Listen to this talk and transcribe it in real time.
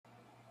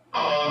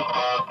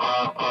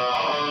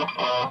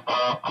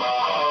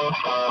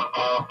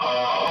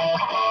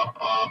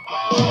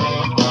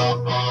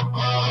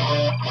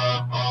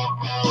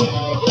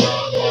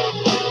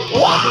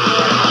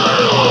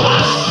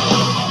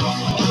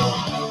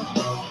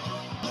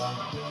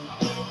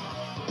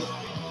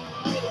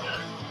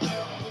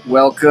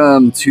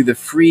Welcome to the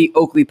Free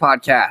Oakley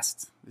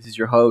Podcast. This is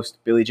your host,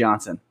 Billy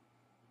Johnson.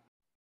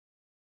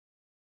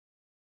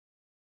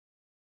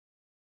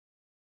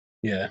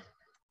 Yeah.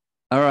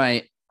 All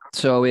right.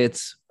 So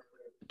it's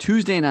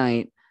Tuesday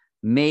night,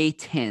 May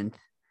 10th,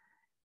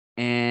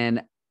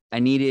 and I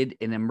needed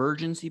an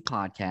emergency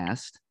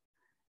podcast.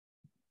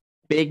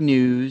 Big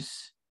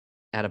news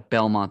out of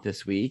Belmont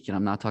this week, and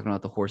I'm not talking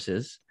about the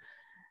horses.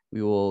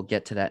 We will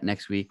get to that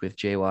next week with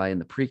JY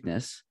and the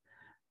Preakness.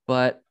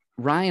 But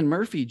Ryan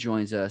Murphy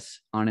joins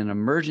us on an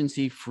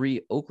emergency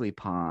Free Oakley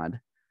pod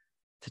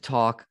to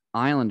talk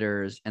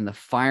Islanders and the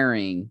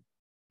firing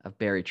of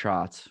Barry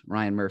Trotz.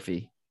 Ryan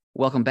Murphy,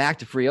 welcome back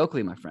to Free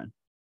Oakley, my friend.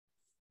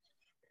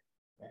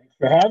 Thanks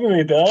for having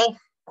me, Bill.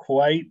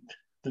 Quite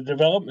the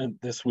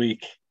development this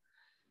week.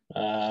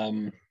 I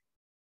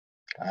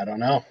don't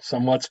know,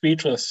 somewhat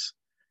speechless,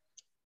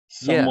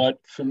 somewhat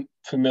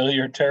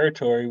familiar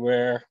territory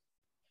where,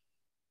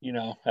 you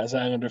know, as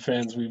Islander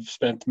fans, we've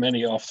spent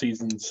many off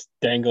seasons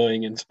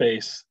dangling in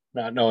space,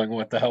 not knowing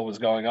what the hell was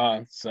going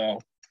on.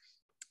 So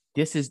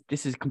this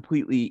is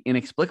completely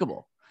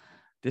inexplicable.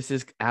 This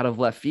is out of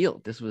left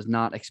field. This was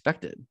not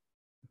expected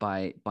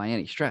by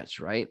any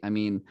stretch, right? I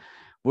mean,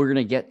 we're going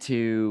to get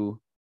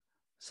to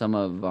some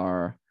of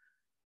our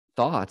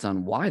thoughts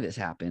on why this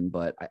happened,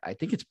 but I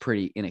think it's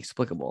pretty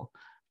inexplicable.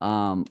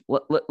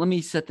 Let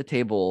me set the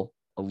table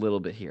a little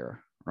bit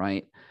here,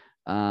 right?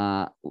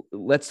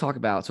 Let's talk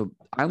about, so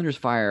Islanders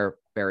fire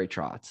Barry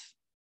Trotz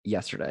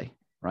yesterday,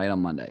 right,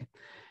 on Monday.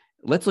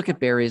 Let's look at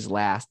Barry's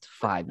last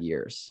 5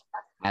 years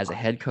as a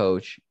head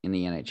coach in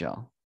the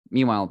NHL.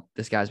 Meanwhile,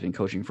 this guy's been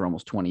coaching for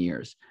almost 20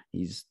 years.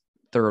 He's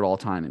third all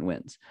time in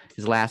wins.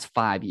 His last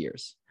 5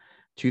 years,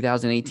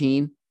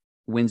 2018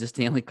 wins the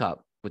Stanley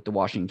Cup with the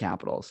Washington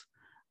Capitals.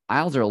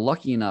 Isles are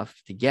lucky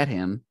enough to get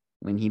him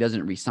when he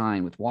doesn't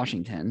re-sign with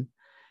Washington.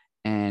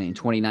 And in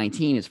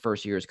 2019, his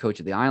first year as coach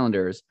of the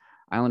Islanders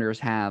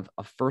have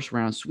a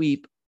first-round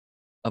sweep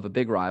of a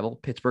big rival,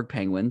 Pittsburgh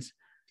Penguins.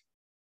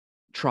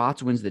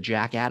 Trotz wins the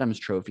Jack Adams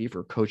Trophy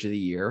for Coach of the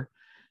Year.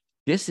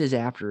 This is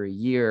after a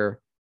year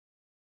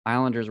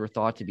Islanders were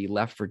thought to be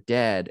left for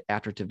dead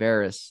after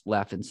Tavares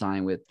left and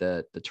signed with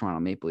the Toronto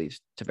Maple Leafs.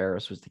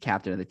 Tavares was the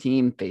captain of the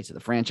team, face of the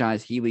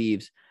franchise. He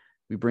leaves.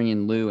 We bring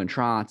in Lou and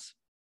Trotz.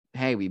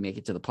 Hey, we make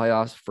it to the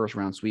playoffs,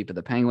 first-round sweep of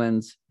the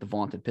Penguins, the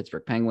vaunted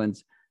Pittsburgh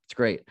Penguins. It's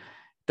great.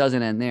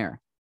 Doesn't end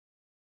there.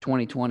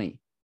 2020.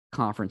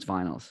 Conference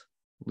finals,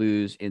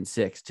 lose in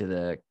 6 to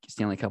the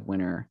Stanley Cup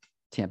winner,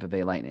 Tampa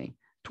Bay Lightning.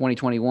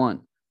 2021,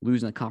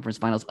 lose in the conference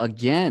finals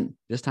again,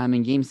 this time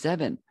in Game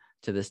 7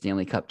 to the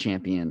Stanley Cup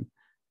champion,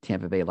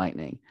 Tampa Bay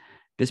Lightning.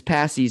 This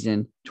past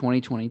season,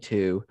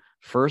 2022,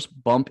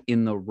 first bump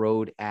in the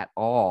road at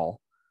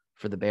all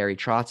for the Barry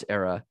Trotz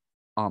era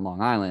on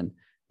Long Island.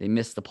 They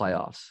missed the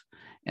playoffs,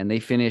 and they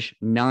finish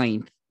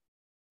 9th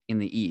in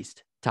the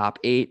East. Top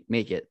 8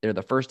 make it. They're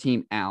the first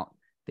team out.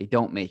 They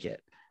don't make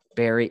it.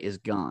 Barry is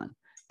gone.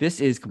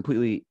 This is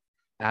completely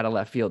out of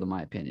left field, in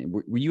my opinion.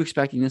 Were you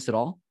expecting this at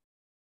all?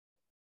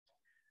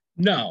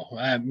 No,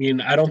 I mean,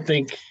 I don't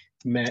think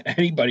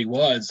anybody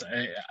was.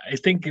 I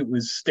think it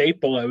was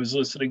Staple I was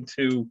listening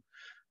to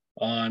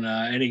on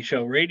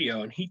NHL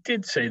radio, and he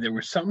did say there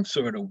were some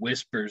sort of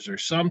whispers or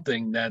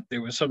something that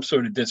there was some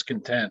sort of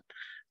discontent,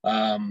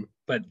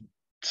 but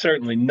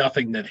certainly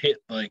nothing that hit,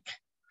 like,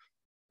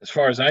 as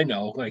far as I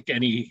know, like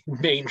any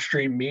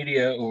mainstream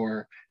media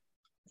or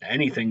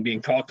anything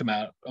being talked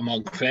about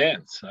among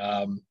fans.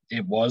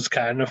 It was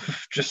kind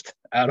of just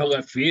out of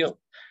left field.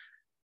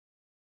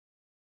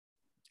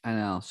 I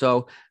know.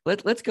 So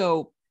let's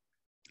go.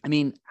 I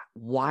mean,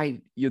 why?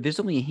 There's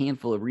only a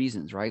handful of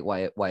reasons, right?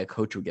 Why a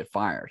coach would get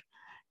fired,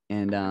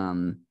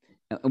 and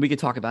we could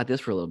talk about this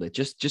for a little bit.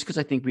 Just because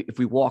I think if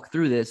we walk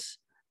through this,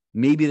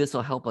 maybe this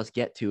will help us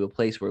get to a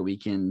place where we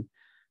can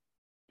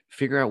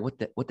figure out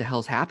what the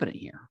hell's happening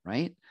here,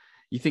 right?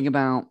 You think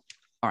about,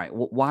 all right,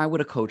 why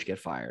would a coach get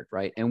fired,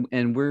 right?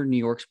 And we're New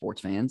York sports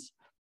fans.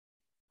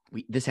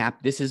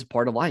 This is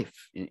part of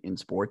life in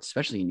sports,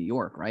 especially in New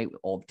York, right?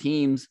 All the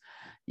teams,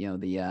 you know,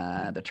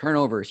 the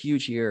turnover is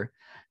huge here.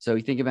 So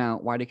you think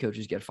about, why do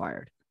coaches get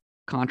fired?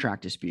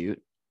 Contract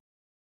dispute.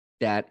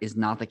 That is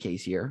not the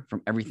case here,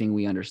 from everything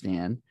we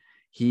understand.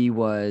 He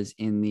was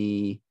in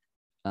the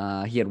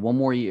he had one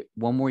more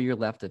year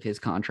left of his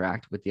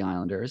contract with the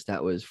Islanders.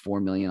 That was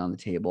 $4 million on the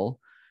table.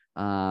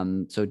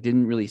 So it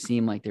didn't really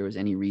seem like there was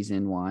any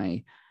reason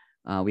why.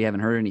 We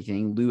haven't heard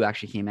anything. Lou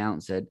actually came out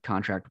and said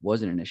contract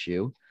wasn't an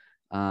issue.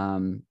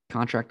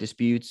 Contract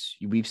disputes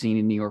we've seen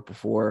in New York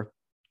before.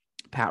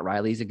 Pat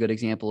Riley's a good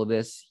example of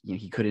this. You know,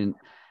 he couldn't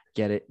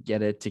get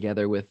it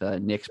together with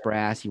Knicks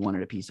brass. He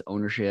wanted a piece of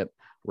ownership.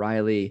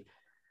 Riley,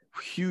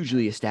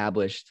 hugely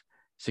established,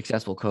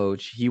 successful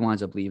coach. He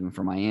winds up leaving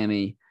for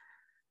Miami.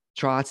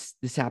 Trotz,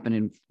 this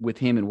happened with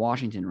him in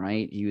Washington,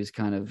 right? He was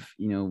kind of,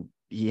 you know,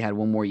 he had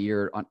one more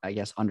year, I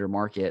guess, under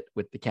market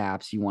with the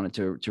Caps. He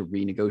wanted to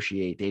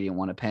renegotiate. They didn't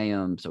want to pay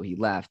him, so he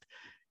left.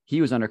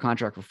 He was under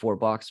contract for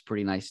 $4,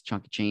 pretty nice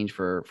chunk of change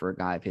for a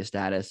guy of his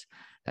status.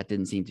 That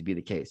didn't seem to be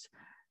the case.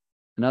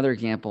 Another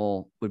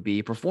example would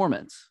be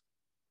performance.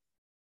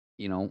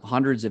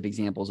 hundreds of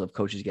examples of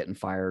coaches getting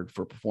fired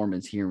for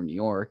performance here in New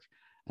York.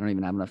 I don't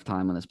even have enough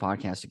time on this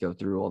podcast to go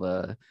through all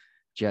the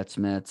Jets,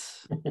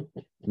 Mets,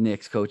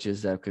 Knicks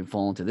coaches that could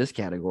fall into this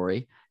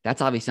category.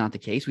 That's obviously not the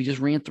case. We just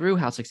ran through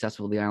how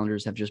successful the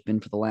Islanders have just been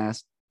for the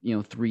last,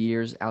 3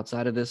 years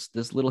outside of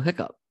this little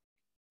hiccup.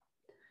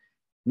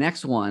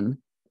 Next one,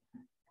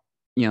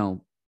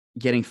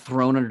 getting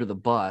thrown under the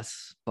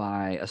bus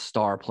by a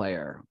star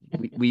player.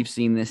 We've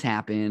seen this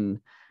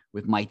happen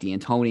with Mike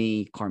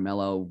D'Antoni.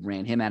 Carmelo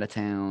ran him out of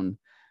town.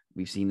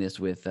 We've seen this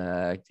with,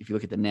 if you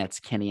look at the Nets,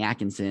 Kenny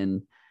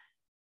Atkinson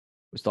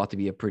was thought to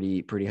be a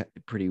pretty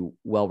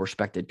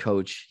well-respected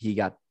coach. He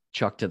got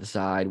chucked to the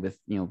side with,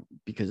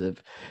 because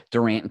of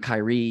Durant and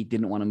Kyrie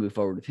didn't want to move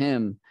forward with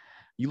him.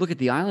 You look at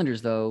the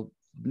Islanders though,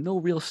 no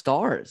real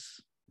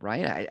stars,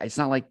 right? It's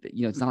not like,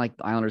 it's not like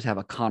the Islanders have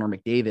a Connor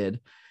McDavid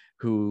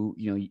who,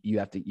 you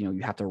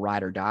have to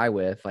ride or die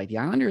with. Like the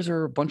Islanders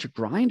are a bunch of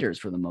grinders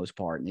for the most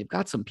part, and they've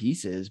got some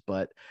pieces,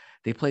 but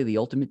they play the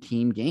ultimate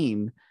team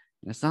game.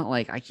 And it's not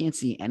like I can't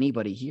see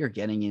anybody here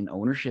getting in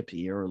ownership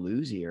here or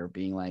lose here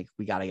being like,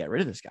 we got to get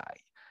rid of this guy.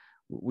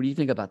 What do you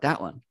think about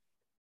that one?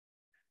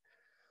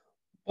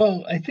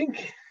 Well, I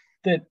think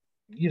that,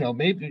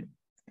 maybe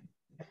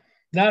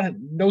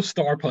no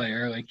star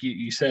player, like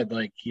you said,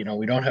 like, we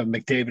don't have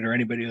McDavid or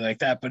anybody like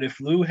that. But if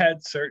Lou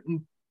had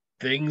certain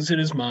things in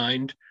his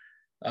mind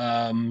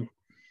about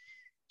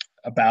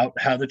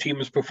how the team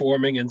was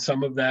performing, and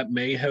some of that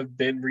may have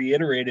been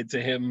reiterated to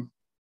him,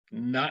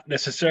 not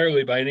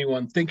necessarily by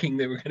anyone thinking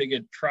they were going to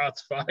get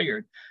Trotz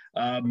fired.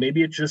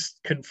 Maybe it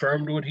just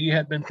confirmed what he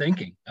had been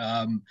thinking.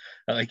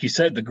 Like you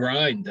said, the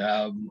grind,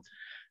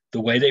 the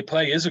way they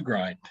play is a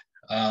grind.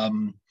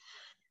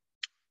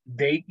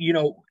 They,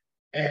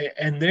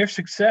 and their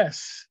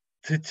success,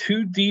 the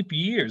 2 deep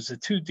years, the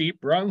 2 deep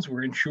runs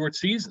were in short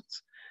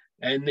seasons.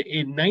 And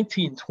in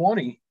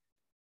 1920,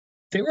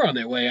 they were on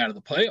their way out of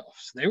the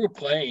playoffs. They were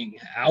playing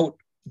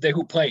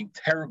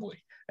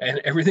terribly, and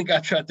everything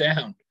got shut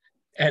down.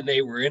 And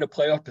they were in a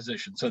playoff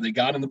position. So they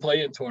got in the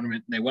play-in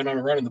tournament and they went on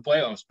a run in the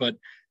playoffs. But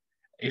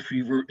if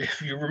you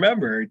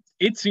remember,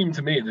 it seemed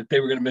to me that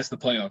they were going to miss the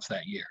playoffs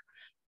that year.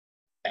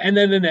 And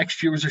then the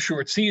next year was a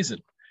short season.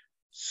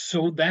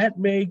 So that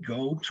may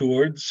go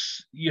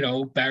towards,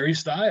 Barry's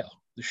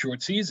style, the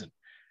short season.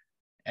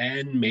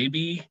 And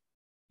maybe,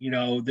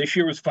 this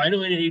year was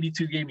finally an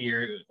 82-game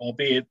year,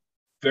 albeit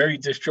very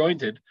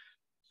disjointed.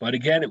 But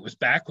again, it was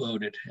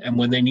backloaded. And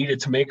when they needed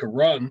to make a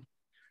run,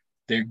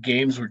 their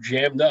games were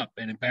jammed up,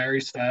 and in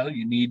Barry's style,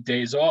 you need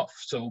days off.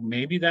 So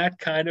maybe that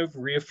kind of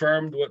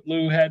reaffirmed what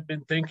Lou had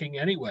been thinking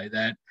anyway,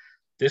 that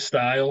this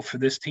style for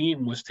this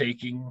team was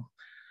taking,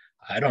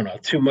 I don't know,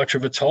 too much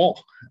of a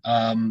toll.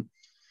 And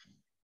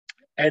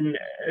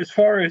as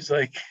far as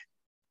like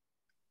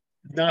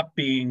not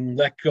being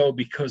let go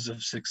because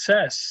of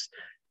success,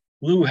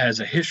 Lou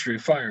has a history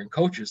of firing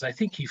coaches. I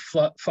think he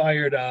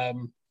fired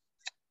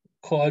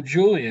Claude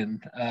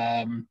Julien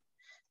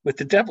with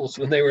the Devils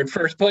when they were in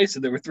first place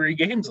and there were 3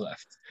 games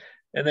left.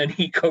 And then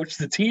he coached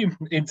the team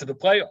into the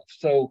playoffs.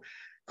 So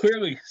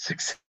clearly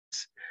success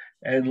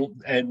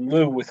and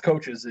Lou with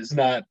coaches is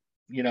not,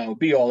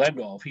 be all end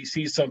all. If he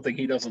sees something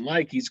he doesn't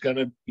like, he's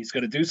gonna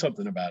do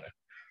something about it.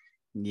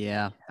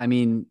 Yeah. I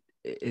mean,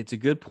 it's a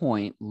good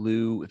point.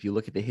 Lou, if you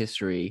look at the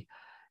history,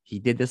 he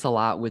did this a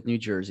lot with New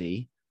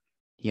Jersey.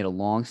 He had a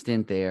long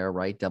stint there,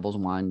 right? Devils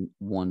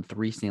won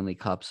 3 Stanley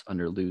Cups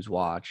under Lou's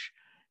watch.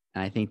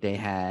 And I think they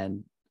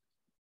had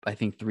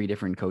 3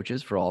 different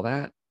coaches for all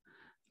that.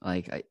 I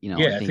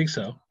think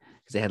so.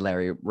 Because they had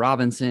Larry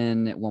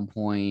Robinson at one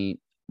point,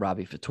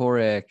 Robbie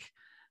Ftorek.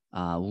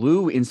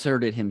 Lou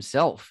inserted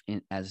himself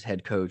as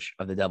head coach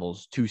of the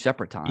Devils 2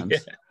 separate times.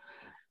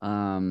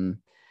 Yeah.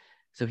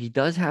 So he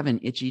does have an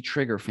itchy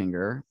trigger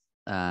finger,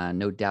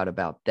 no doubt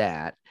about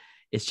that.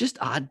 It's just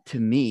odd to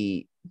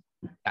me.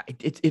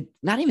 It's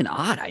not even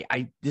odd.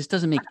 This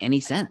doesn't make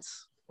any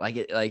sense.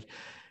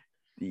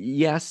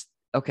 Yes.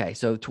 Okay.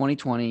 So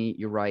 2020,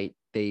 you're right.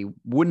 They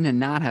wouldn't have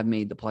not have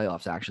made the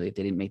playoffs actually if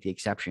they didn't make the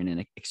exception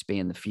and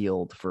expand the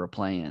field for a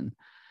play-in,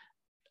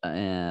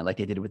 like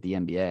they did with the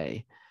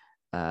NBA.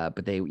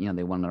 But they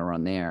wanted to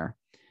run there.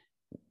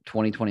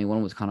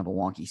 2021 was kind of a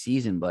wonky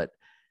season, but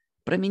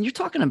I mean, you're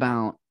talking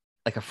about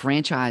like a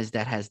franchise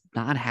that has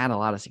not had a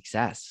lot of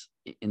success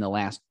in the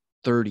last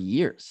 30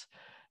 years.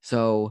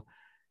 So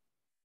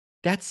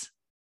that's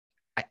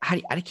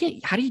how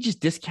do you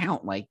just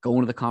discount like going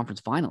to the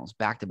conference finals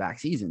back-to-back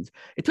seasons?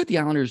 It took the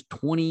Islanders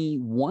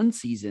 21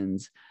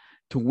 seasons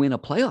to win a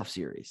playoff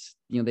series.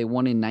 They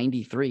won in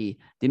 93,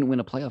 didn't win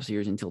a playoff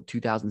series until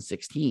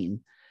 2016,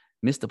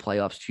 missed the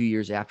playoffs 2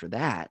 years after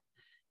that.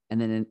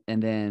 And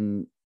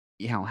then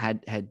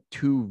had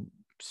 2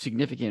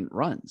 significant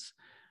runs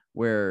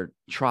where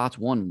Trotz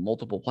won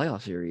multiple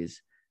playoff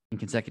series in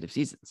consecutive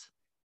seasons.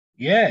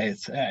 Yeah.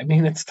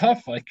 It's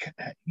tough. Like,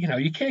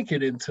 you can't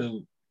get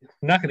into,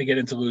 I'm not going to get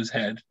into Lou's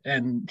head.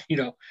 And,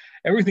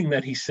 everything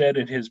that he said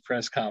in his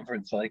press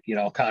conference, like,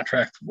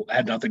 contract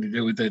had nothing to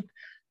do with it.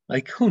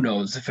 Like, who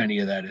knows if any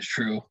of that is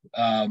true.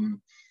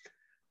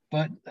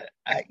 But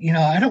I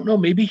don't know.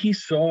 Maybe he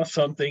saw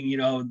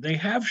something. They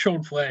have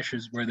shown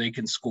flashes where they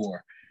can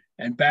score,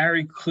 and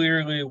Barry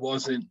clearly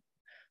wasn't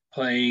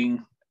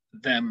playing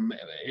them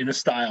in a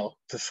style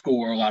to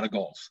score a lot of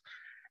goals.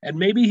 And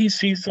maybe he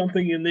sees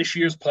something in this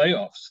year's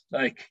playoffs,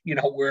 like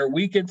we're a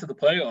week into the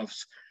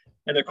playoffs,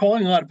 and they're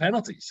calling a lot of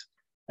penalties.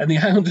 And the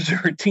Islanders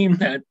are a team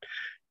that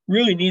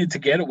really needed to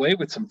get away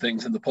with some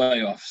things in the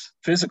playoffs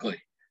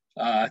physically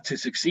to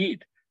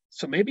succeed.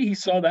 So maybe he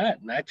saw that,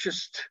 and that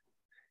just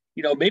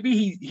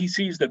maybe he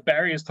sees that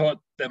Barry has taught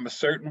them a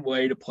certain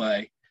way to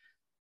play,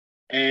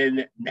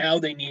 and now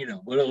they need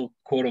a little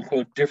quote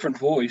unquote different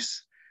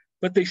voice,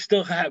 but they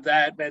still have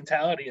that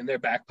mentality in their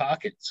back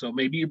pocket. So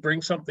maybe you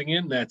bring something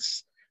in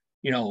that's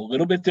a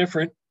little bit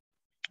different,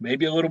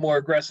 maybe a little more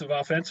aggressive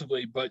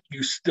offensively, but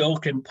you still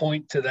can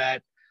point to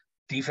that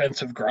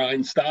defensive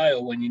grind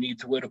style when you need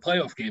to win a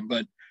playoff game.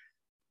 But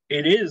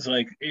it is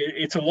like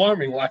it's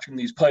alarming watching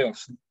these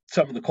playoffs,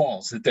 some of the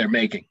calls that they're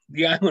making.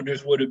 The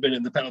Islanders would have been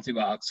in the penalty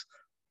box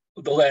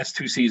the last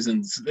 2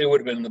 seasons. They would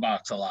have been in the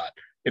box a lot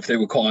if they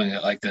were calling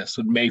it like this,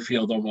 with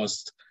Mayfield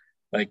almost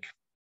like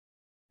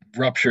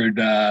ruptured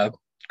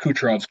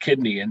Kucherov's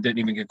kidney and didn't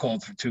even get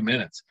called for 2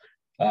 minutes.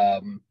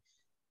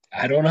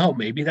 I don't know.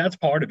 Maybe that's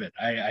part of it.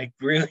 I'm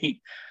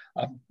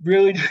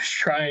really just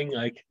trying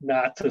like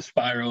not to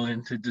spiral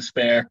into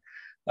despair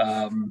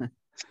and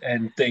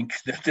think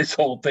that this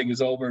whole thing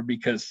is over,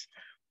 because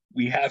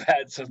we have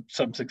had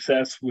some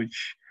success,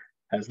 which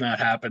has not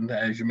happened,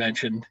 as you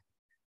mentioned,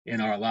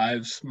 in our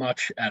lives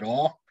much at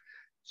all.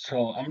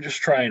 So I'm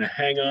just trying to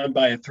hang on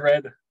by a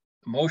thread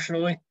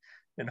emotionally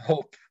and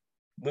hope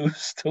Lou's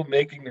still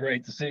making the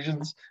right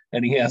decisions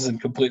and he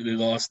hasn't completely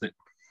lost it.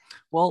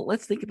 Well,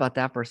 let's think about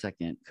that for a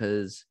second,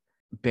 because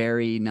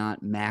Barry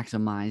not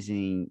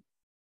maximizing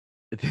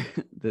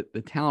the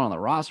talent on the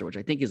roster, which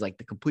I think is like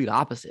the complete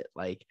opposite.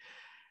 Like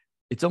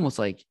it's almost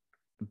like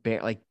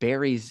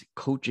Barry's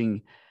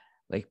coaching,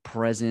 like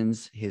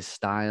presence, his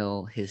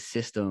style, his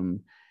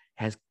system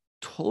has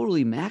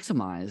totally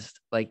maximized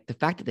like the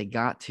fact that they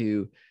got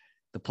to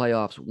the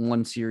playoffs,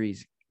 one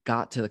series,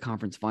 got to the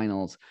conference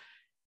finals.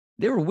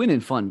 They were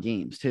winning fun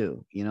games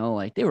too,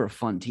 like they were a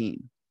fun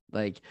team.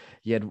 Like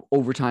you had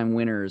overtime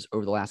winners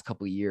over the last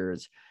couple of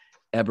years,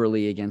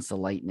 Eberle against the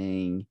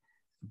Lightning,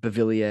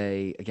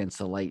 Beauvillier against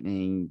the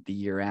Lightning the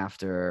year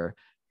after,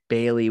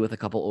 Bailey with a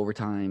couple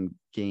overtime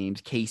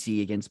games,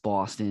 Casey against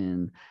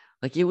Boston.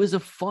 Like it was a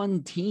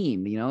fun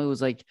team. It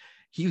was like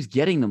he was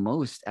getting the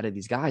most out of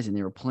these guys and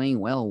they were playing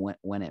well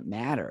when it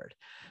mattered.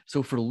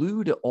 So for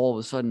Lou to all of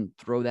a sudden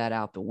throw that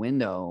out the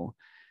window,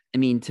 I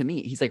mean, to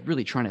me, he's like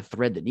really trying to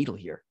thread the needle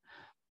here.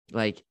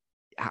 Like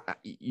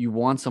you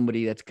want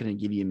somebody that's going to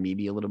give you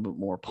maybe a little bit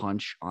more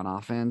punch on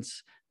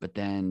offense, but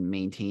then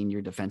maintain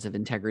your defensive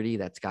integrity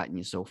that's gotten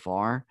you so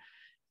far.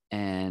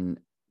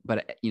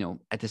 But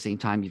at the same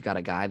time, you've got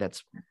a guy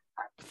that's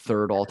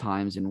third all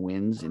times in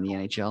wins in the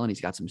NHL, and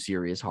he's got some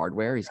serious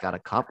hardware. He's got a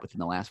cup within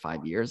the last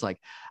 5 years. Like,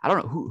 I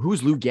don't know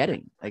who's Lou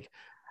getting, like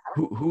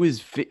who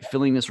is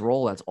filling this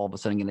role that's all of a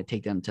sudden going to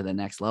take them to the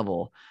next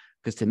level.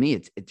 Because to me,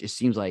 it just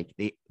seems like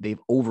they've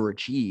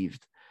overachieved.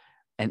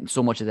 And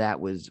so much of that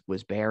was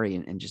Barry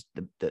and just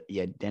the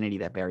identity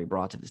that Barry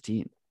brought to this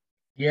team.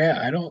 Yeah,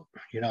 I don't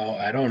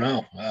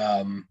know.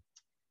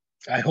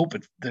 I hope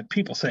that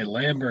people say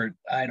Lambert.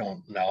 I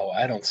don't know.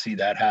 I don't see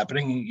that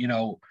happening.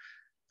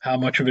 How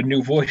much of a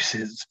new voice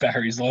is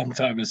Barry's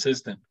longtime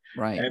assistant?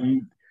 Right.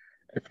 And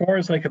as far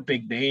as like a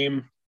big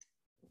name,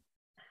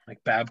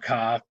 like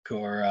Babcock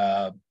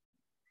or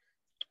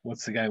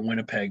what's the guy in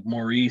Winnipeg,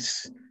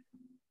 Maurice.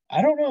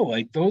 I don't know.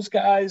 Like those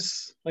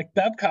guys, like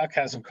Babcock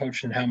hasn't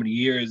coached in how many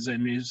years,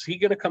 and is he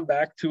going to come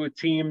back to a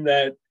team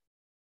that,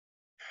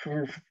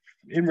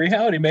 in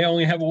reality, may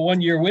only have a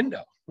 1-year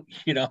window?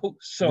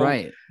 So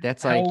right.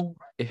 That's like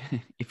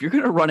if you're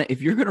gonna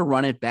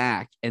run it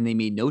back, and they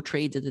made no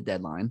trades at the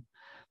deadline,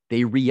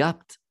 they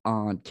re-upped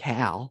on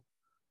Cal,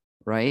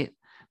 right?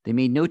 They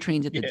made no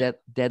trades at the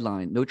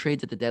deadline, no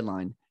trades at the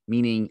deadline,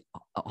 meaning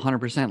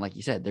 100%, like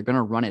you said, they're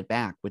gonna run it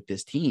back with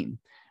this team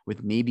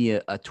with maybe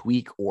a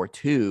tweak or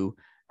two,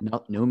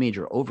 no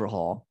major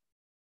overhaul.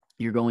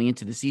 You're going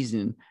into the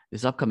season,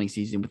 this upcoming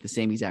season, with the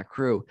same exact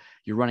crew.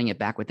 You're running it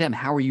back with them.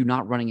 How are you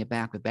not running it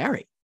back with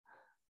Barry?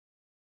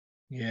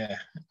 Yeah,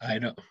 I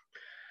don't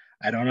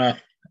know.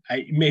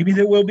 Maybe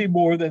there will be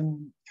more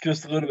than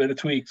just a little bit of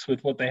tweaks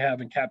with what they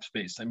have in cap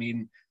space. I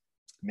mean,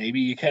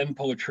 maybe you can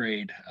pull a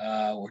trade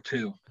or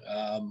two.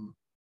 I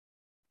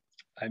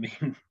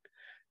mean,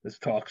 there's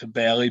talks of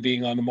Bailey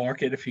being on the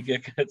market if you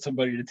get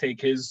somebody to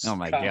take his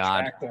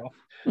contract off.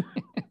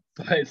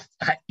 But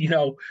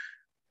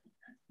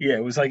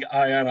it was like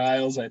Ion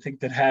Isles, I think,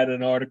 that had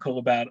an article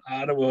about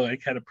Ottawa.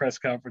 Like had a press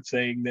conference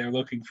saying they're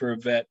looking for a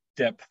vet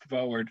depth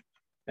forward,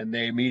 and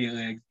they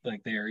immediately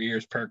like their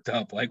ears perked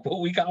up, like,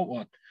 well, we got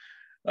one.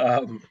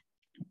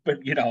 But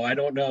I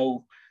don't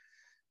know.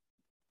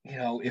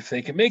 If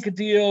they can make a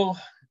deal,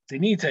 they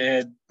need to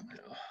add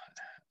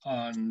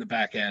on the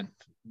back end,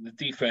 the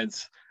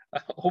defense.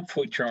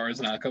 Hopefully, Char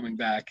is not coming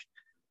back.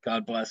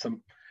 God bless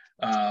him.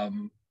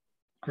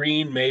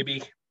 Green,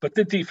 maybe, but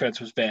the defense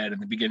was bad in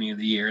the beginning of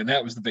the year, and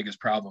that was the biggest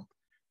problem.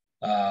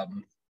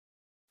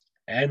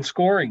 And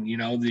scoring,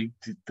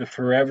 the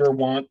forever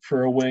want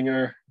for a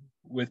winger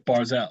with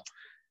Barzell.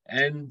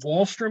 And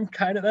Wahlstrom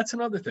that's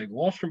another thing.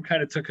 Wahlstrom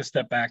kind of took a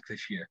step back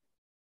this year.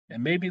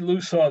 And maybe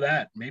Lou saw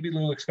that. Maybe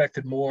Lou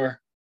expected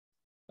more.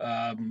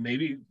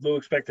 Maybe Lou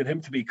expected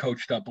him to be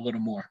coached up a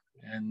little more,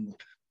 and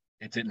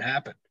it didn't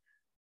happen.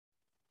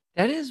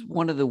 That is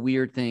one of the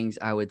weird things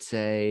I would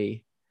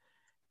say,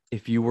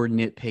 if you were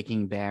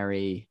nitpicking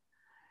Barry,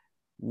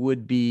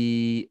 would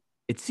be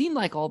it seemed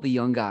like all the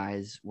young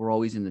guys were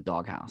always in the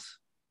doghouse,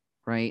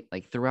 right?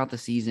 Like throughout the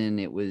season,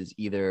 it was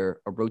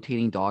either a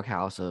rotating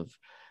doghouse of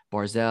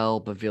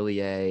Barzell,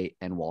 Beauvillier,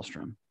 and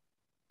Wahlstrom.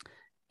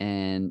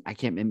 And I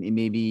can't,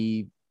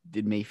 maybe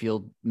did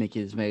Mayfield make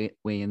his way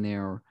in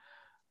there,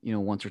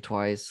 once or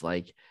twice?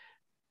 Like,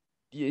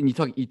 and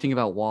you think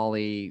about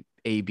Wally,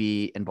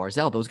 AB, and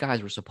Barzell, those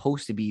guys were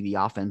supposed to be the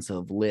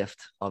offensive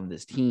lift of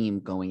this team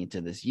going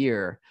into this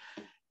year.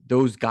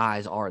 Those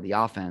guys are the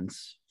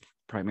offense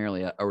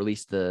primarily, or at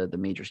least the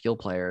major skill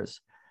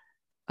players.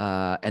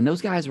 And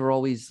those guys were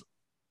always,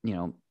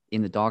 in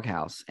the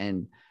doghouse.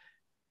 And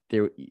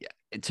there,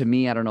 to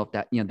me, I don't know if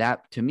that,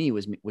 that to me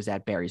was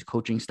that Barry's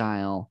coaching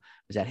style?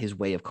 Was that his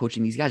way of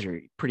coaching? These guys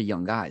are pretty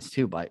young guys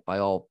too, by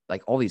all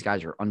these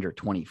guys are under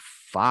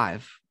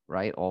 25,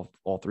 right?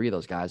 All three of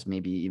those guys,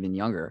 maybe even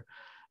younger.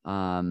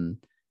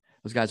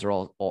 Those guys are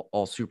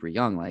all super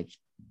young,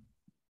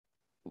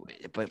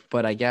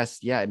 but I guess,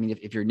 yeah, I mean,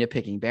 if you're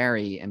nitpicking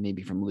Barry and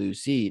maybe from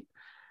Lou's seat,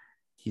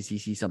 he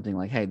sees something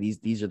like, hey,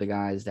 these are the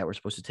guys that were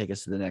supposed to take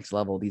us to the next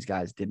level. These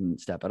guys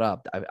didn't step it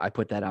up. I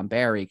put that on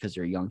Barry because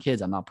they're young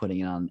kids. I'm not putting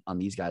it on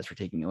these guys for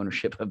taking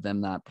ownership of them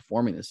not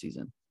performing this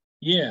season.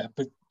 Yeah,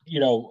 but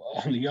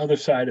on the other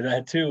side of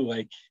that too,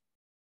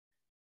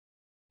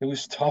 it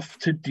was tough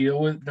to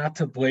deal with, not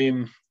to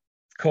blame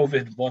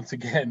COVID once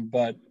again,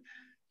 but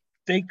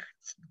they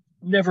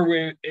never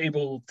were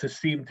able to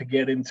seem to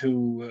get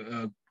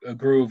into a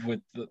groove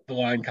with the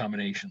line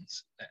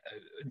combinations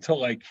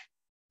until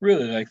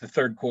really the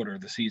third quarter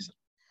of the season.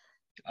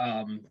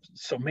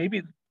 So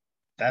maybe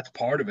that's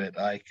part of it,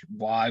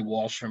 why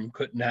Wahlstrom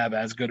couldn't have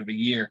as good of a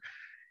year.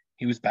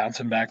 He was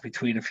bouncing back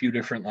between a few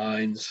different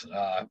lines.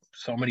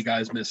 So many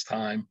guys missed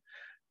time.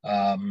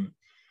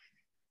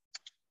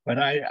 But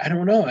I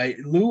don't know.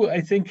 Lou,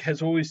 I think,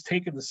 has always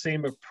taken the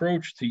same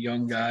approach to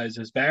young guys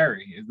as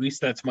Barry. At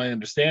least that's my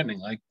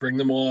understanding. Bring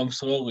them along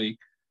slowly,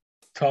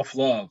 tough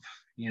love,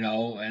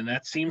 and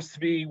that seems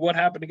to be what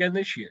happened again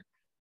this year.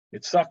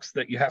 It sucks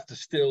that you have to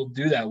still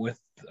do that with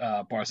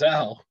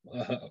Barzell,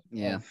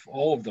 of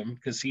all of them,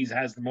 because he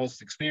has the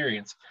most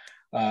experience.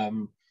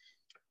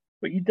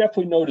 But you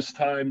definitely notice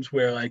times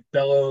where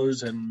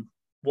Bellows and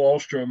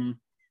Wahlstrom,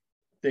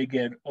 they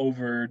get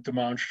over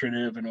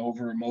demonstrative and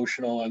over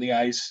emotional on the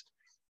ice,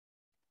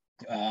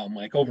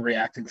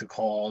 overreacting to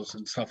calls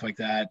and stuff like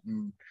that.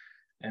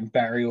 And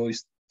Barry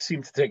always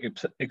seems to take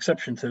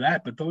exception to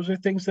that. But those are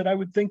things that I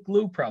would think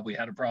Lou probably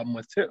had a problem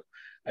with too.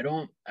 I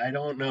don't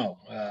know.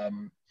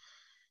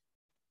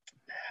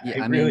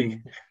 Yeah, I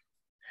mean,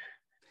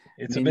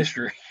 it's a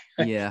mystery.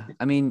 Yeah,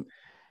 I mean,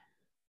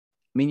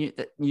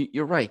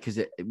 you're right, because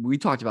we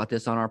talked about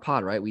this on our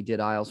pod, right? We did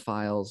Isles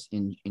Files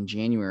in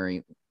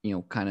January,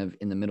 kind of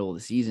in the middle of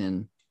the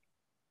season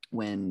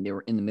when they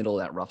were in the middle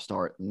of that rough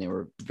start and they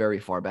were very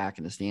far back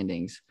in the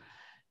standings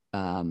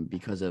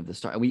because of the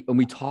start. And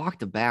we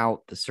talked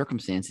about the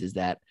circumstances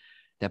that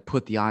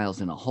put the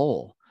Isles in a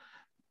hole.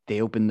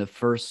 They opened the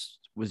first,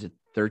 was it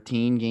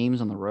 13 games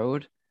on the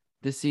road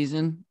this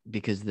season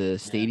because the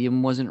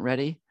stadium wasn't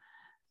ready.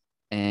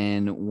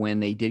 And when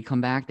they did come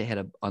back, they had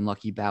an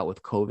unlucky bout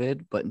with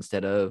COVID, but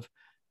instead of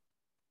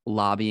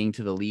lobbying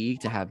to the league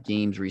to have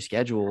games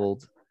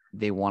rescheduled,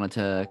 they wanted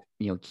to,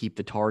 keep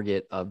the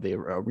target of the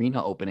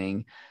arena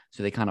opening.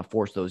 So they kind of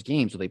forced those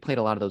games. So they played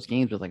a lot of those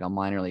games with a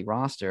minor league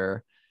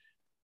roster.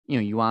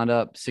 You wound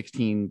up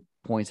 16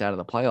 points out of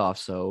the playoffs.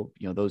 So,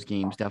 those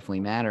games definitely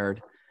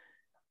mattered.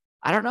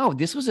 I don't know.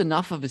 This was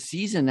enough of a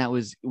season that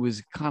was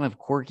kind of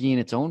quirky in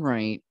its own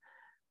right,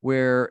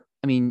 where,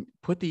 I mean,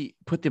 put the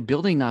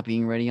building not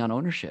being ready on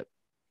ownership,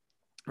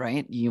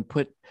 right?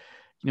 Put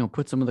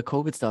some of the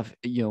COVID stuff,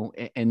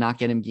 and not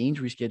get him games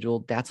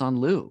rescheduled. That's on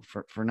Lou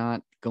for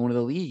not going to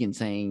the league and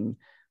saying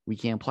we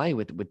can't play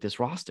with this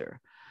roster.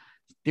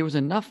 There was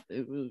enough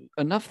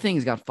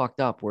things got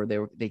fucked up where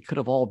they could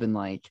have all been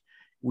like,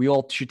 we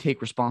all should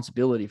take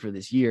responsibility for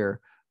this year.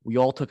 We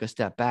all took a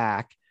step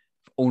back,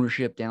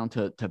 ownership down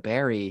to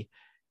Barry,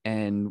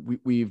 and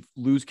we've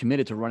Lou's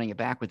committed to running it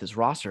back with this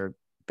roster.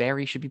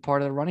 Barry should be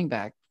part of the running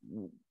back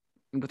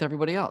with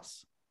everybody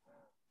else.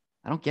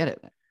 I don't get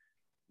it.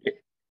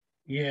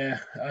 Yeah.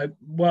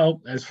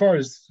 Well, as far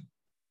as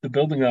the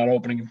building not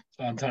opening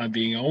on time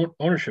being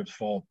ownership's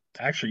fault,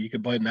 actually, you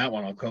could blame that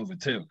one on COVID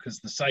too, because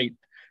the site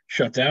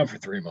shut down for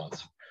 3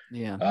 months.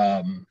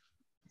 Yeah.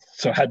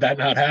 So had that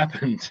not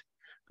happened,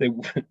 they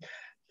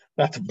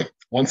not to,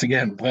 once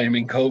again,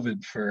 blaming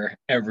COVID for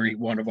every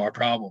one of our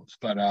problems.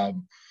 But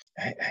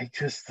I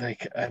just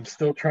like I'm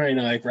still trying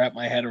to like wrap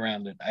my head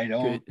around it. I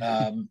don't.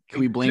 Can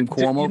we blame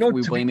Cuomo? Can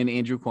we blame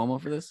Andrew Cuomo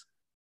for this?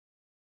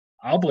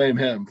 I'll blame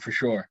him for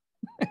sure.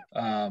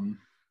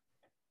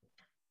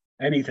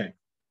 Anything.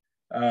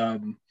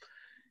 Um,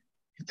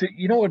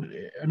 you know what?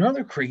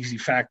 Another crazy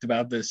fact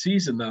about this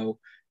season, though,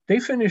 they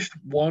finished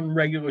one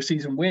regular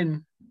season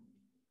win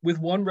with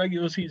one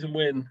regulation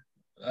win,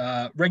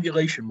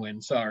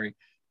 sorry,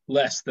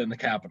 less than the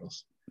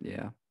Capitals.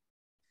 Yeah.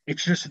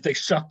 It's just that they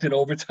sucked in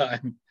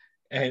overtime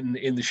and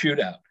in the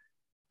shootout.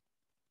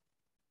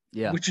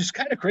 Yeah. Which is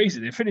kind of crazy.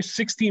 They finished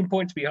 16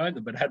 points behind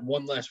them, but had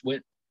one less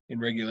win in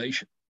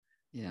regulation.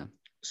 Yeah.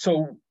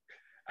 So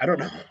I don't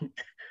know.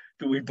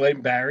 Do we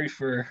blame Barry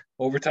for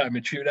overtime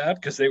and shootout?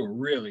 Because they were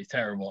really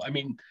terrible. I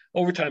mean,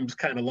 overtime's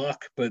kind of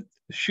luck, but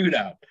the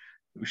shootout,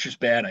 it was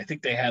just bad. I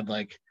think they had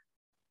like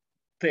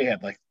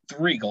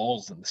 3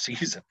 goals in the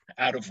season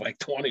out of like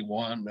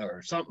 21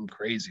 or something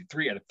crazy.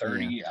 3 out of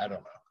 30. Yeah. I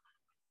don't know.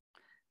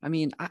 I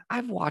mean,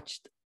 I've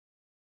watched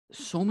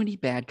so many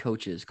bad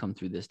coaches come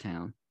through this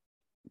town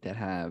that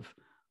have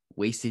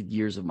wasted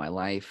years of my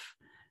life,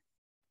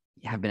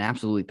 have been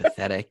absolutely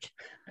pathetic.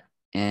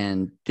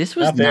 And this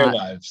was not their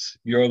lives,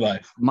 your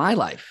life, my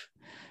life.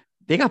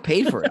 They got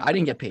paid for it. I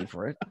didn't get paid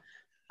for it.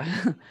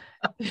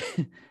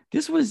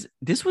 This was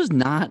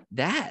not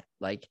that.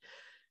 Like,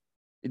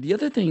 the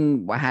other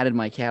thing I had in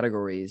my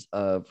categories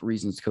of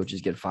reasons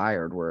coaches get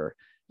fired were,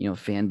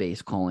 fan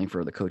base calling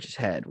for the coach's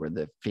head, where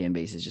the fan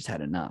base has just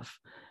had enough.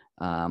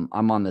 I'm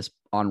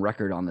on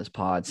record on this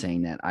pod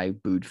saying that I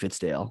booed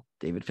Fitzdale,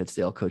 David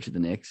Fitzdale, coach of the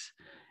Knicks.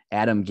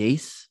 Adam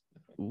Gase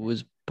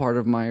was part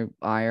of my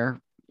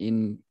ire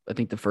in, I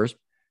think, the first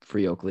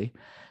free Oakley.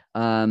 So,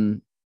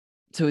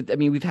 I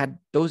mean, we've had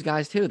those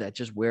guys too that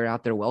just wear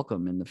out their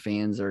welcome, and the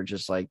fans are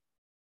just like,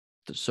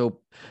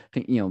 so,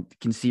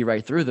 can see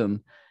right through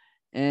them.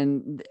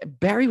 And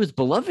Barry was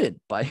beloved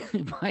by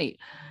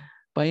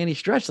any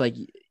stretch. Like,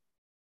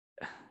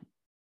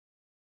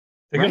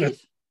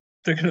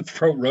 they're gonna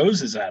throw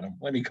roses at him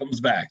when he comes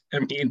back. I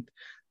mean,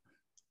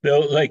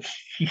 they'll like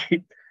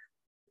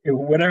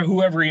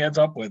whoever he ends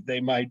up with,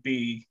 they might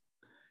be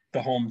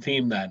the home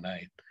team that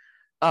night.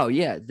 Oh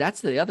yeah,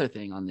 that's the other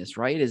thing on this,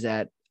 right? Is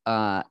that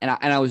and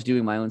I was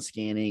doing my own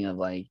scanning of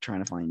like trying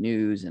to find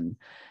news, and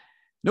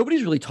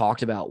nobody's really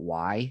talked about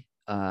why.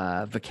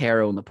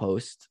 Vaccaro in the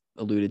Post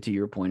alluded to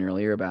your point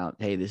earlier about,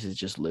 hey, this is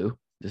just Lou.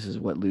 This is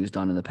what Lou's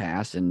done in the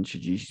past, and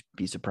should you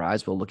be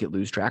surprised? Well, look at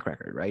Lou's track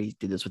record, right? He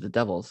did this with the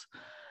Devils.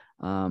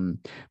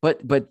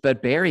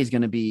 But Barry's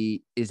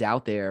is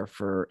out there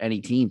for any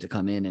team to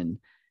come in, and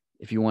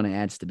if you want to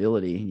add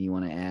stability and you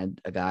want to add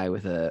a guy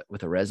with a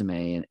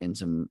resume and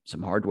some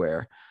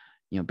hardware,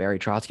 Barry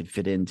Trotz could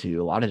fit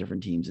into a lot of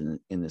different teams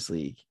in this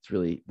league. It's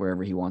really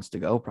wherever he wants to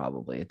go,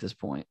 probably at this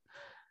point.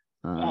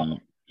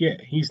 Yeah,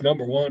 he's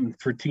number one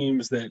for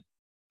teams that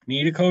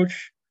need a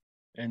coach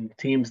and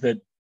teams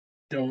that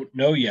don't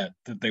know yet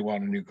that they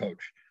want a new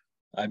coach.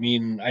 I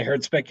mean, I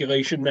heard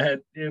speculation that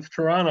if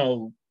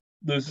Toronto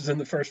loses in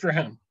the first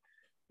round,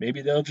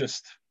 maybe they'll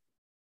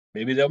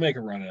make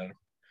a run at him.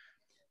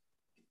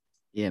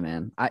 Yeah,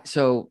 man.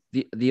 So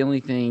the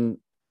only thing,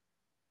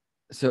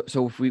 so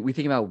if we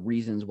think about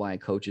reasons why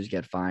coaches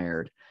get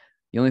fired,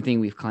 the only thing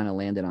we've kind of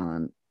landed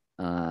on,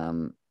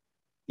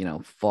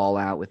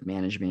 fallout with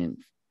management,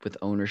 with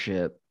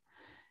ownership.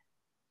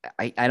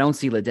 I don't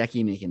see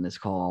Ledecky making this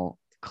call.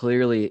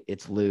 Clearly,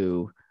 it's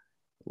Lou.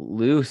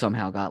 Lou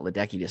somehow got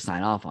Ledecky to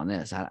sign off on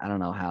this. I don't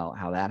know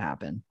how that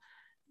happened.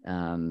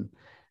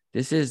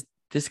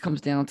 This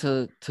comes down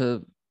to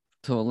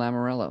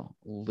Lamoriello.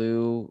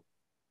 Lou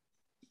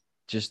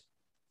just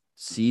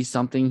sees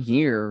something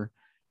here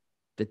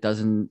that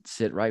doesn't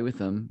sit right with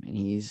him, and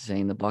he's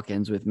saying the buck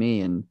ends with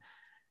me, and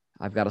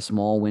I've got a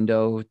small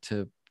window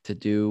to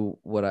do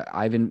what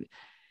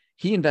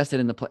he invested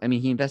in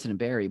he invested in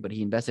Barry, but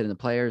he invested in the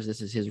players.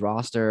 This is his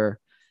roster.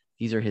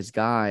 These are his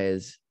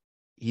guys.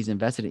 He's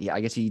invested in,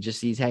 I guess he just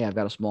sees, hey, I've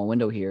got a small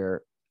window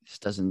here.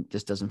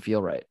 This doesn't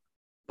feel right.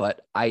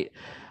 But I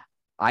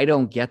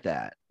don't get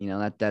that.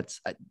 That's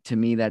to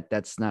me,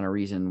 that's not a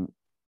reason.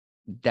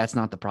 That's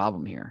not the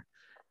problem here.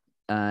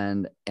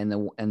 And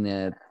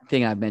the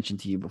thing I've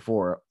mentioned to you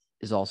before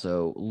is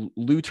also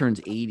Lou turns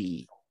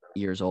 80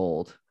 years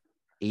old,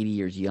 80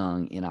 years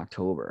young in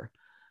October.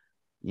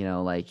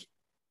 Like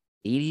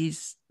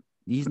 80s,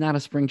 he's not a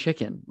spring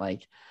chicken.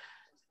 Like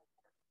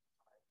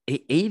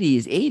 80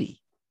 is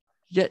 80.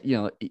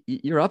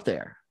 You're up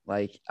there.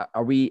 Like,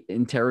 are we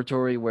in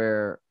territory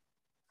where,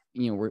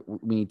 we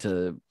need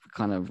to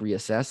kind of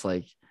reassess?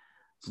 Like,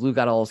 Lou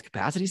got all his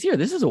capacities here.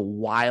 This is a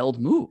wild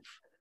move.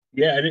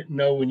 Yeah, I didn't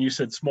know when you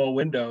said small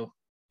window.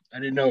 I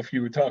didn't know if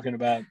you were talking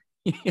about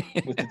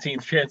with the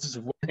team's chances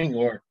of winning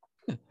or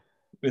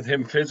with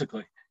him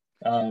physically.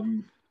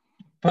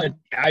 But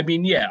I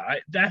mean, yeah,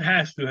 that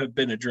has to have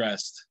been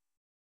addressed,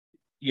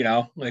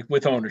 like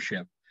with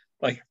ownership.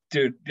 Like,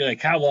 dude,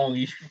 like how long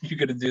you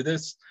going to do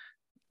this?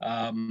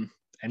 And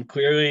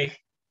clearly,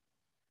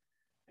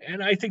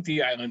 and I think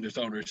the Islanders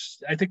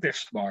owners, I think they're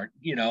smart.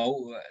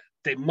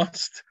 They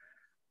must.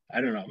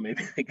 I don't know,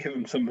 maybe they give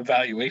him some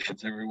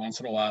evaluations every once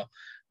in a while,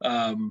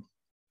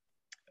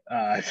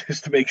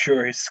 just to make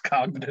sure his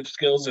cognitive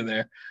skills are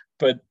there.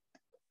 But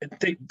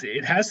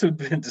it has to have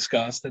been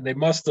discussed, and they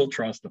must still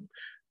trust him.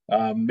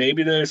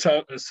 Maybe there's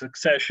a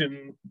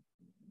succession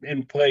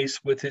in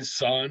place with his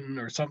son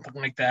or something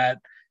like that.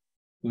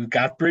 We've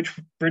got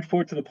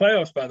Bridgeport to the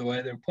playoffs, by the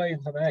way. They're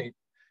playing tonight.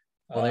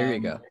 Well, there you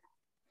go.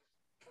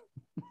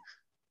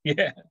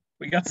 Yeah,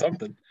 we got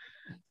something.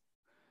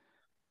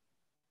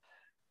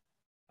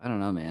 I don't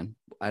know, man.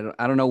 I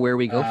don't know where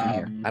we go from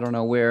here. I don't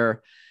know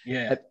where.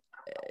 Yeah.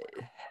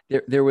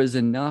 There was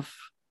enough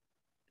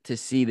to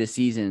see the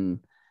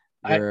season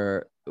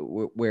where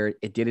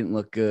it didn't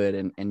look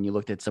good, and you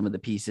looked at some of the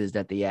pieces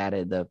that they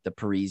added, the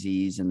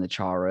Parisis and the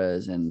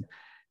Charas, and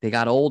they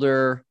got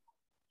older,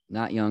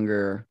 not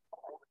younger,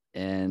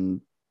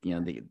 and you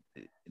know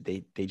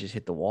they just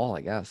hit the wall,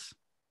 I guess.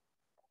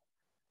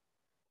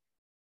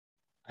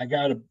 I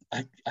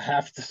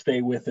have to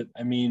stay with it.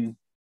 I mean,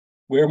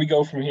 where we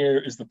go from here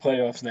is the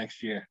playoffs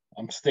next year.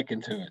 I'm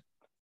sticking to it.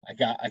 I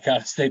got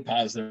to stay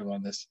positive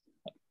on this.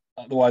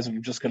 Otherwise,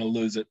 I'm just going to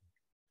lose it.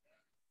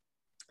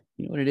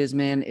 You know what it is,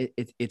 man?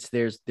 It's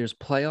there's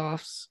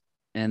playoffs,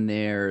 and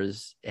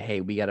there's,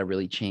 hey, we got a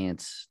really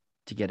chance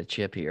to get a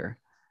chip here,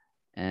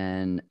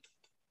 and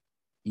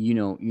you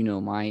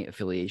know my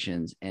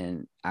affiliations,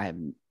 and I have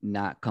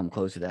not come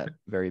close to that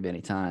very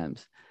many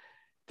times.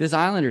 This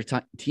Islander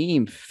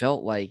team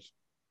felt like,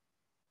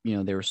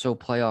 they were so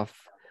playoff.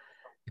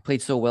 They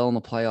played so well in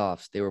the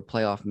playoffs. They were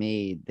playoff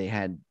made. They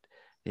had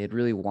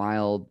really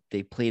wild.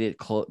 They played it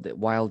close.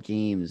 Wild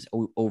games,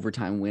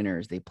 overtime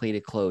winners. They played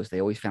it close. They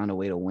always found a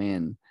way to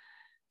win.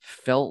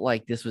 Felt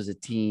like this was a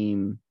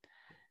team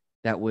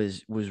that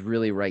was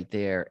really right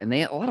there, and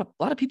they a lot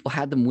of people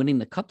had them winning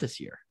the cup this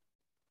year.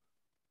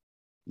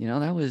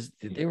 That was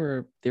they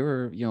were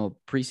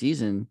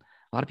preseason.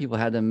 A lot of people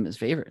had them as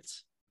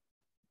favorites.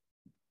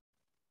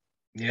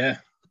 Yeah,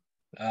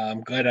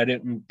 I'm glad I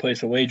didn't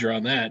place a wager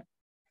on that.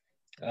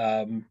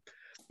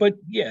 But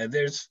yeah,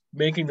 there's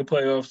making the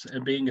playoffs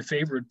and being a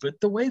favorite.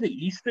 But the way the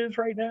East is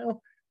right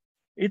now,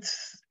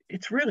 it's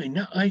really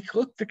not like,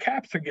 look, the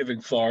Caps are giving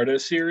Florida a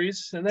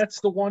series, and that's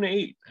the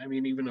 1-8. I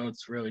mean, even though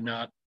it's really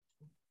not,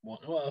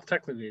 well,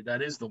 technically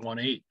that is the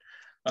 1-8.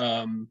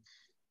 And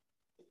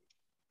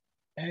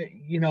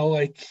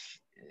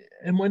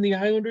when the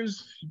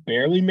Islanders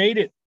barely made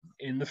it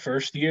in the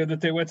first year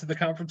that they went to the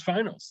conference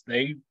finals,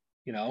 they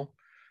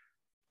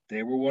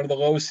were one of the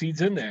lowest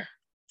seeds in there.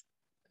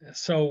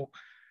 So,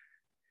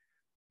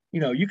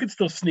 you could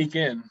still sneak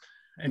in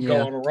and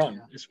go on a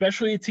run,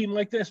 especially a team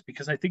like this,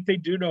 because I think they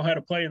do know how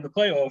to play in the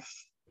playoffs.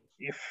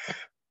 If,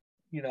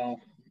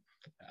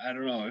 I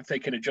don't know if they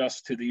can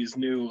adjust to these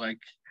new, like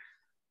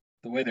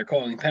the way they're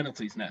calling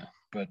penalties now,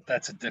 but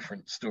that's a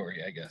different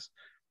story, I guess.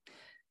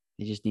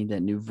 They just need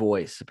that new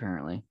voice,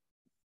 apparently.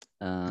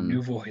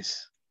 New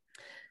voice.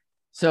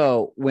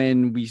 So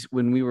when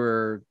we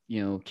were,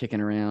 kicking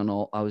around,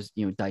 I was,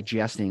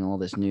 digesting all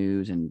this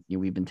news, and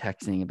we've been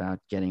texting about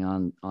getting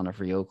on a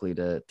Free Oakley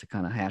to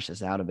kind of hash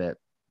this out a bit.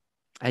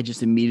 I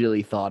just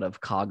immediately thought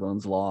of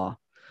Coughlin's Law,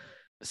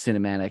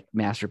 cinematic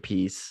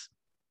masterpiece,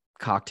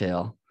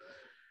 cocktail.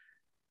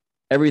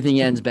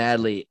 Everything ends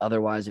badly,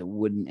 otherwise it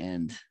wouldn't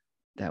end.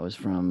 That was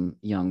from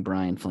young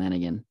Brian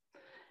Flanagan.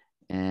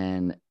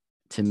 And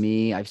to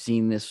me, I've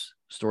seen this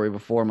story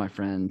before, my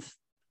friend.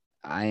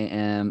 I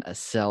am a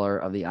seller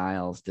of the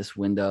Isles. This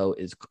window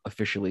is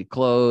officially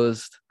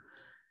closed.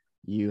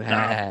 You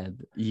had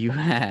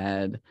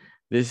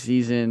this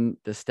season,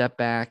 the step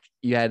back.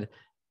 You had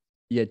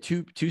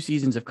two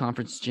seasons of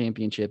conference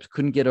championships,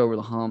 couldn't get over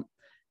the hump.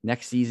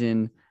 Next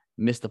season,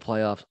 missed the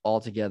playoffs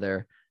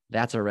altogether.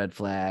 That's a red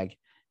flag.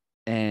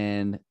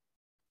 And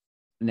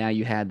now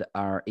you had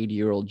our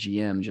 80-year-old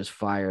GM just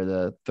fire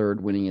the third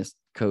winningest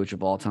coach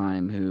of all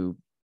time, who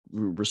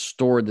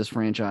restored this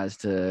franchise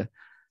to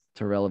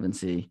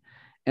relevancy.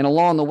 And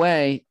along the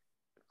way,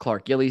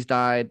 Clark Gillies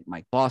died,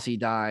 Mike Bossy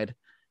died.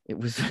 It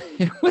was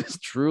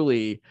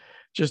truly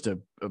just a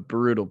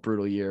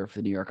brutal year for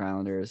the New York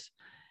Islanders.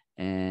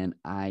 And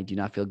I do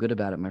not feel good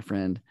about it, my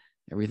friend.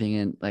 Everything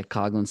in, like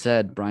Coughlin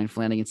said, Brian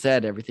Flanagan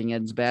said, everything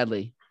ends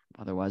badly.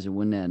 Otherwise, it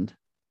wouldn't end.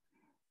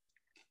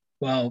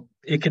 Well,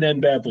 it can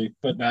end badly,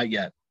 but not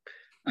yet.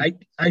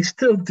 I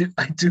still do.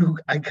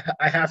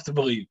 I have to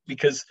believe,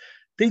 because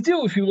they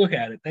do. If you look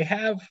at it, they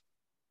have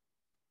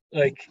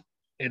like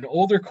an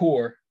older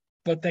core,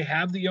 but they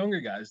have the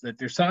younger guys that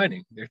they're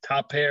signing. Their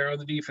top pair on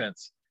the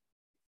defense.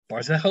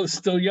 Barzal is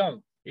still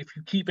young. If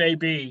you keep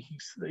AB,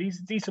 he's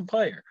a decent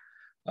player.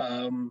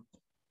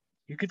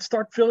 You could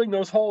start filling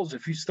those holes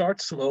if you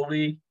start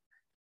slowly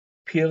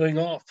peeling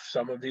off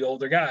some of the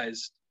older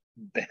guys,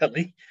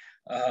 Bailey,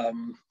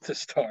 to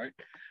start.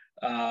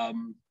 I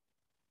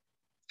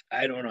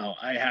don't know.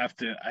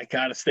 I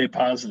gotta stay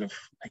positive.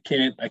 I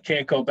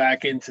can't go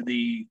back into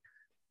the,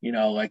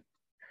 like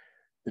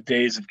the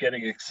days of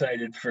getting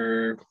excited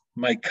for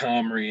Mike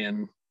Comrie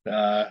and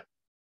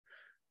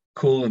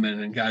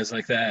Kuhlman and guys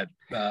like that.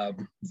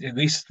 At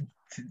least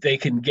they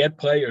can get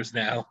players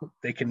now.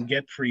 They can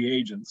get free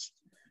agents.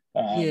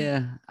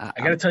 Yeah, I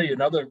got to tell you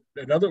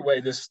another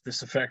way this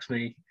affects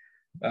me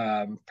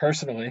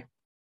personally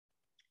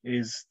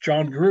is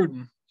John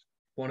Gruden,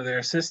 one of their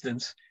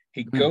assistants.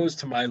 He goes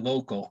to my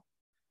local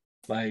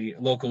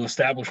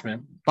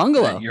establishment.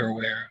 Bungalow. You're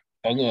aware.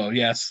 Bungalow,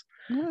 yes.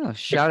 Oh,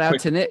 shout out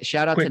to Nick.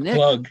 Shout out to Nick.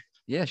 Plug.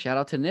 Yeah, shout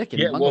out to Nick.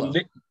 Yeah, Bungalow.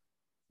 Well,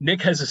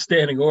 Nick has a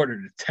standing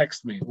order to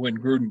text me when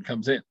Gruden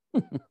comes in.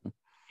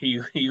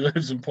 He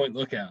lives in Point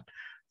Lookout.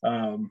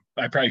 I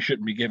probably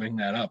shouldn't be giving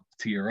that up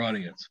to your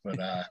audience, but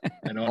I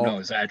don't know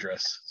his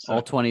address.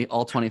 So.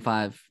 All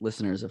 25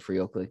 listeners of Free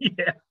Oakley.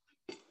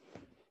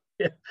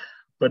 Yeah.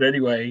 But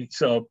anyway,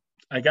 so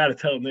I got to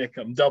tell Nick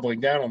I'm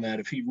doubling down on that.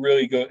 If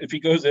he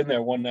goes in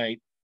there one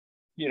night,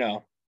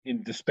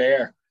 in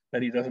despair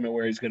that he doesn't know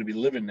where he's going to be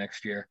living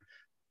next year,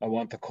 I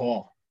want the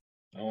call.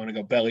 I want to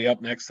go belly up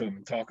next to him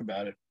and talk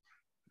about it.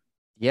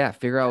 Yeah,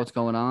 figure out what's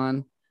going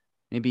on.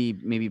 Maybe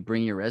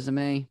bring your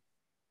resume,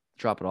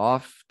 drop it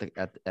off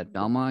at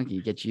Belmont. Can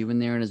you get you in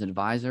there as an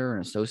advisor or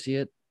an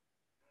associate?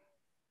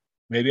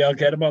 Maybe I'll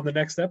get him on the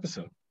next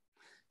episode.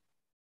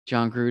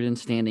 John Gruden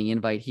standing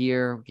invite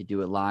here. We could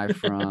do it live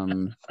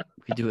from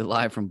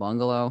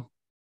Bungalow.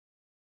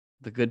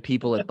 The good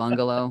people at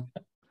Bungalow.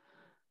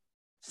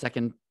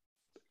 Second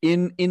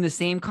in the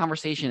same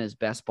conversation as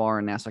Best Bar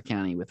in Nassau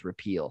County with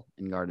Repeal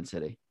in Garden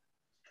City.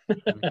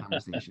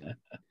 Conversation.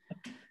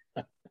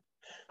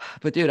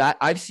 But dude,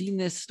 I've seen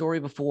this story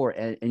before,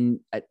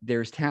 and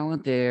there's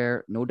talent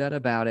there, no doubt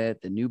about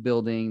it. The new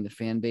building, the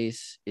fan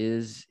base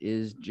is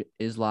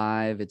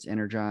live, it's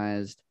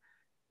energized.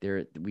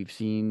 There, we've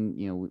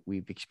seen,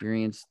 we've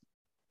experienced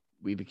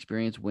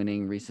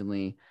winning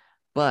recently,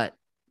 but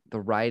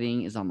the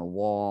writing is on the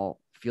wall.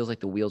 Feels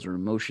like the wheels are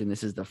in motion.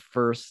 This is the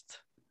first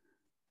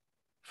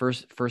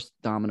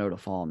domino to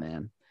fall,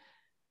 man.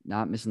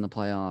 Not missing the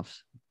playoffs.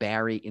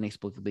 Barry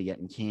inexplicably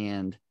getting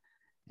canned.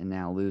 And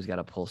now Lou's got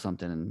to pull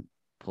something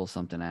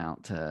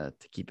out to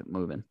keep it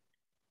moving.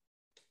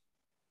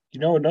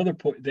 Another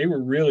point, they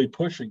were really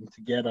pushing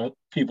to get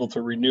people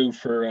to renew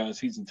for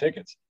season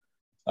tickets.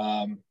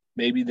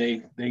 Maybe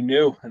they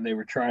knew and they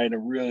were trying to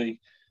really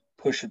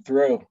push it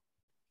through.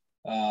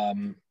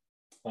 On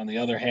the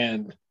other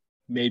hand,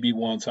 maybe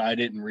once I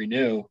didn't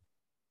renew,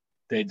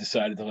 they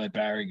decided to let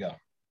Barry go.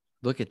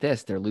 Look at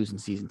this. They're losing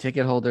season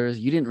ticket holders.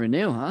 You didn't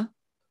renew, huh?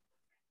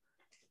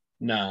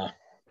 Nah.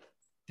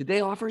 Did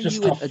they offer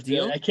you a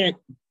deal? I can't.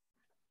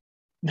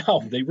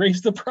 No, they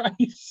raised the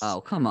price.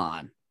 Oh, come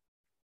on.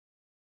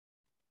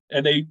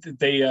 And they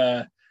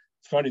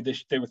it's funny,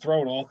 they were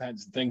throwing all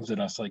kinds of things at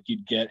us. Like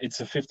it's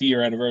a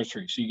 50-year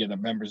anniversary. So you get a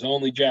members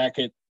only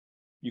jacket.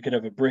 You could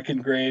have a brick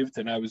engraved.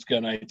 And I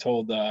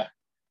told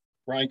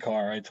Ryan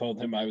Carr, I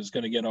told him I was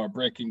going to get our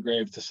brick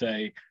engraved to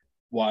say,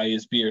 "Why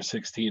is beer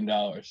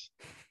 $16?"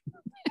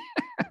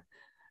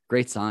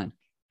 Great sign.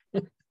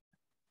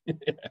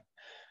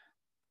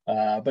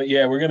 But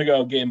yeah, we're gonna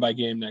go game by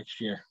game next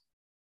year.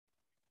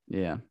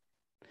 Yeah.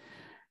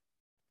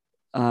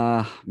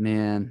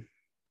 Man.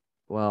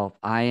 Well,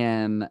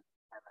 I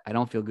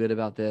don't feel good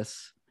about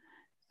this.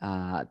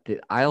 The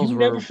Isles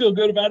never feel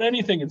good about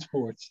anything in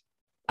sports.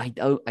 I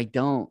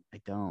don't.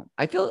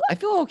 I feel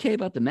okay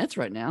about the Mets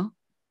right now.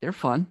 They're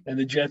fun. And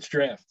the Jets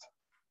draft.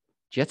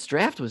 Jets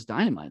draft was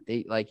dynamite.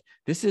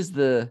 This is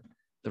the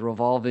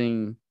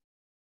revolving,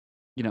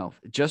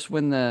 just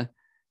when the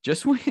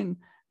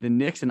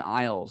Knicks and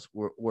Isles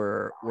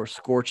were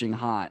scorching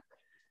hot,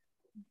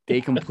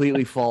 they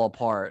completely fall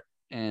apart.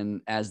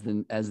 And as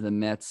the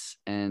Mets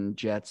and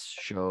Jets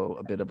show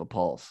a bit of a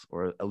pulse,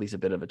 or at least a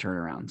bit of a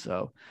turnaround.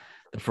 So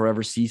the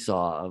forever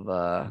seesaw of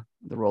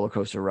the roller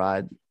coaster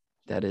ride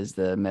that is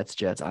the Mets,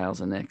 Jets,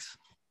 Isles, and Knicks.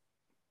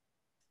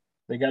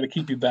 They got to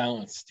keep you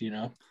balanced,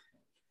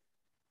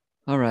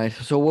 All right.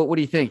 So what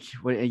do you think?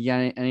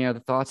 Any other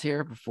thoughts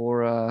here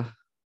before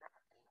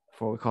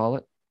we call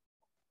it?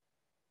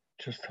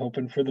 Just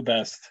hoping for the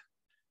best.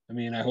 I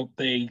mean, I hope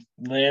they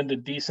land a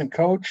decent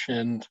coach,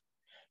 and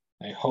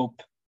I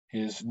hope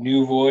his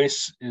new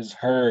voice is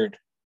heard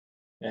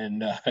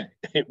and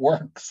it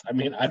works. I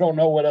mean, I don't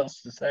know what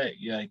else to say.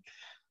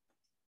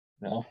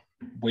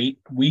 Wait,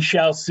 we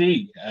shall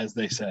see, as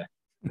they say.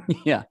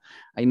 Yeah,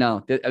 I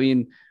know. I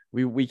mean,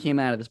 we came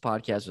out of this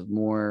podcast with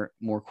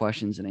more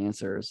questions and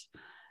answers.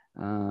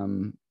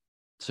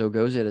 So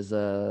goes it as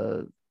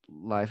a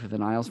life of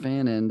an Isles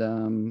fan,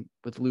 and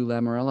with Lou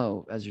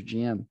Lamoriello as your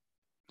GM.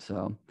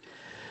 So,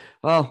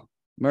 well,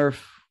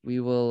 Murph,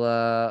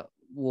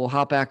 we'll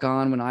hop back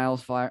on when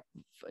Isles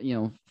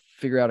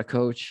figure out a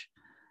coach.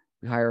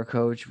 We hire a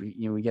coach.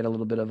 We get a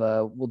little bit of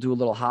we'll do a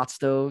little hot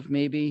stove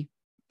maybe.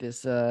 Get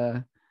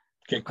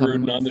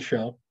Gruden on the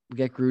show. We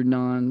get Gruden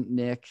on,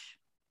 Nick.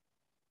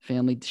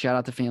 Shout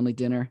out to family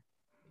dinner.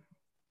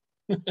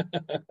 All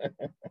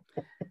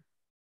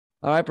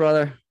right,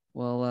 brother.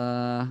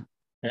 Well,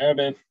 yeah,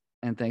 man.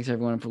 And thanks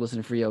everyone for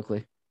listening to Free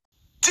Oakley.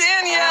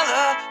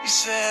 Daniela, you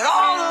said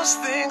all those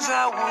things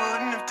I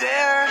wouldn't have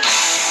dared.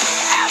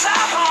 As I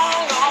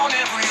hung on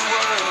every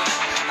word,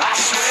 I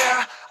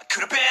swear I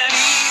could have been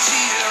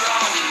easier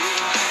on you.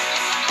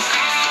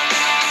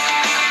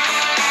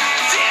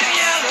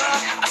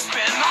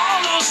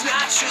 those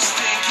nights just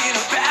thinking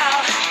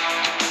about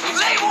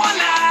late one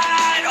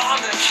night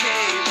on the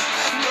cave.